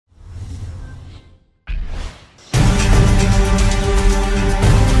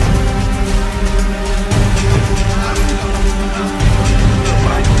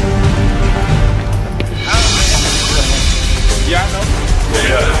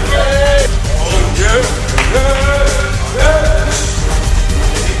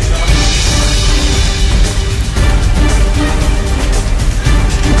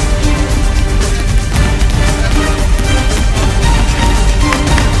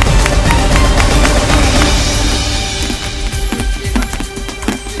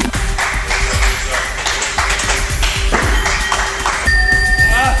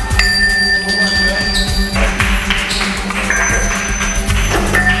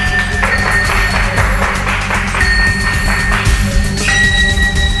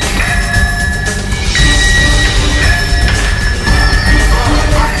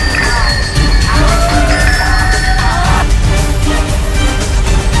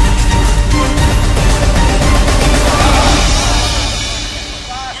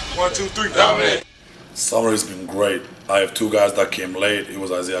1, 2, 3, dominate. Summer has been great. I have two guys that came late. It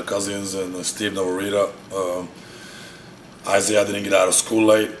was Isaiah Cousins and Steve Navarrete. Isaiah didn't get out of school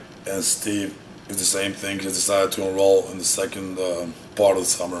late, and Steve is the same thing. He decided to enroll in the second part of the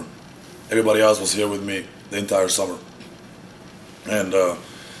summer. Everybody else was here with me the entire summer. And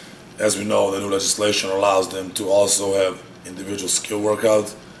as we know, the new legislation allows them to also have individual skill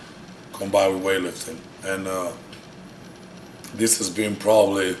workouts combined with weightlifting. And this has been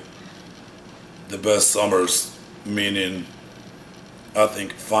probably the best summers, meaning I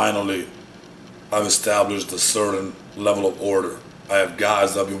think finally I've established a certain level of order. I have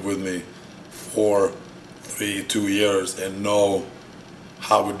guys that have been with me for 2 years and know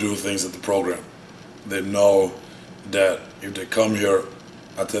how we do things at the program. They know that if they come here,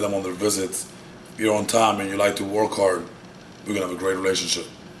 I tell them on their visits, if you're on time and you like to work hard, we're gonna have a great relationship.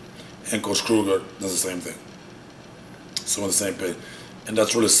 And Coach Kruger does the same thing. So we're on the same page. And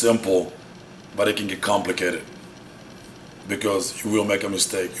that's really simple, but it can get complicated because you will make a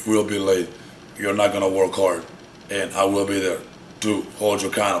mistake, you will be late, you're not gonna work hard, and I will be there to hold you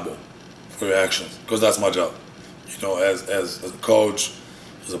accountable for your actions, because that's my job. You know, as a coach,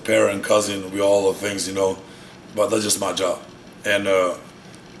 as a parent, cousin, we all the things, you know, but that's just my job. And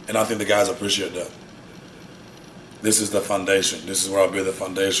I think the guys appreciate that. This is the foundation. This is where I build the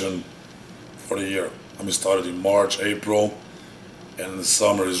foundation for the year. I mean, started in March, April, and the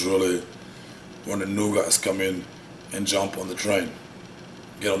summer is really when the new guys come in and jump on the train,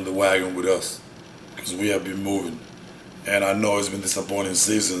 get on the wagon with us, because we have been moving. And I know it's been disappointing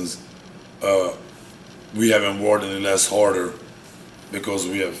seasons. We haven't worked any less harder because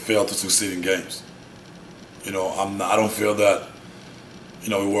we have failed to succeed in games. You know, I don't feel that, you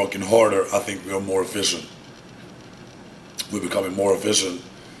know, we're working harder. I think we are more efficient. We're becoming more efficient,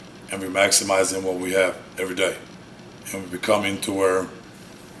 and we're maximizing what we have every day. And we're becoming to where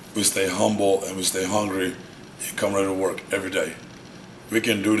we stay humble and we stay hungry and come ready to work every day. We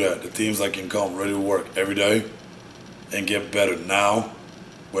can do that. The teams that can come ready to work every day and get better now,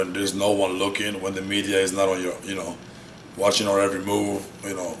 when there's no one looking, when the media is not on your, you know, watching our every move.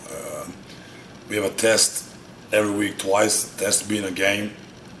 You know, we have a test every week, twice. Test being a game.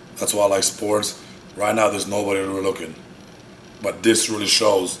 That's why I like sports. Right now, there's nobody really looking, but this really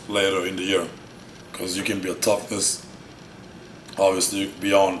shows later in the year, because you can be a toughness, obviously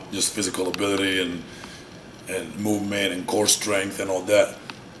beyond just physical ability and movement and core strength and all that.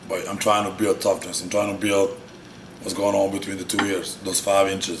 But I'm trying to build toughness. I'm trying to build what's going on between the 2 years, those 5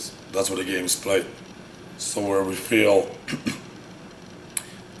 inches. That's where the game is played. So where we feel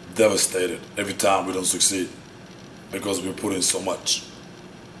devastated every time we don't succeed because we put in so much.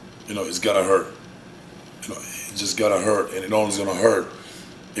 You know, it's gotta hurt. You know, it just gotta hurt, and it only is gonna hurt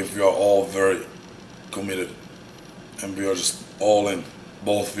if we are all very committed and we are just all in,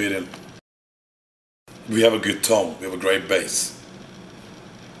 both feet in. We have a good tone, we have a great base,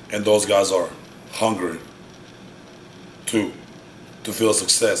 and those guys are hungry to feel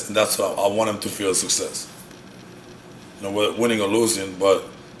success, and that's what I want them to feel success. You know, whether winning or losing, but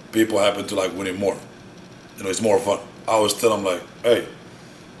people happen to like winning more. You know, it's more fun. I always tell them, like, hey,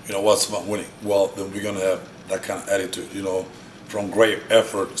 you know, what's fun? Winning. Well, then we're gonna have that kind of attitude. You know, from great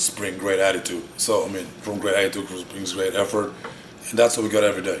effort spring great attitude. So I mean, from great attitude springs great effort, and that's what we got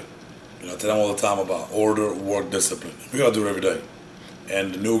every day. You know, I tell them all the time about order, work, discipline. We gotta do it every day.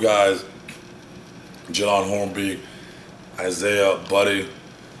 And the new guys, Jelon Hornby, Isaiah, Buddy,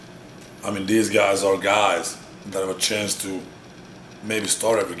 I mean, these guys are guys that have a chance to maybe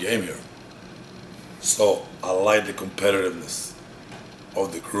start every game here. So I like the competitiveness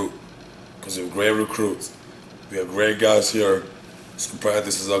of the group, because we have great recruits. We have great guys here. Some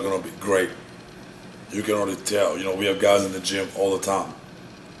practices are gonna be great. You can already tell, you know, we have guys in the gym all the time.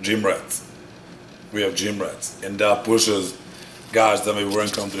 Gym rats. We have gym rats. And that pushes guys that maybe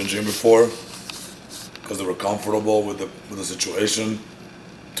weren't come to the gym before because they were comfortable with the situation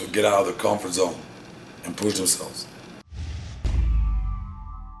to get out of the comfort zone and push themselves.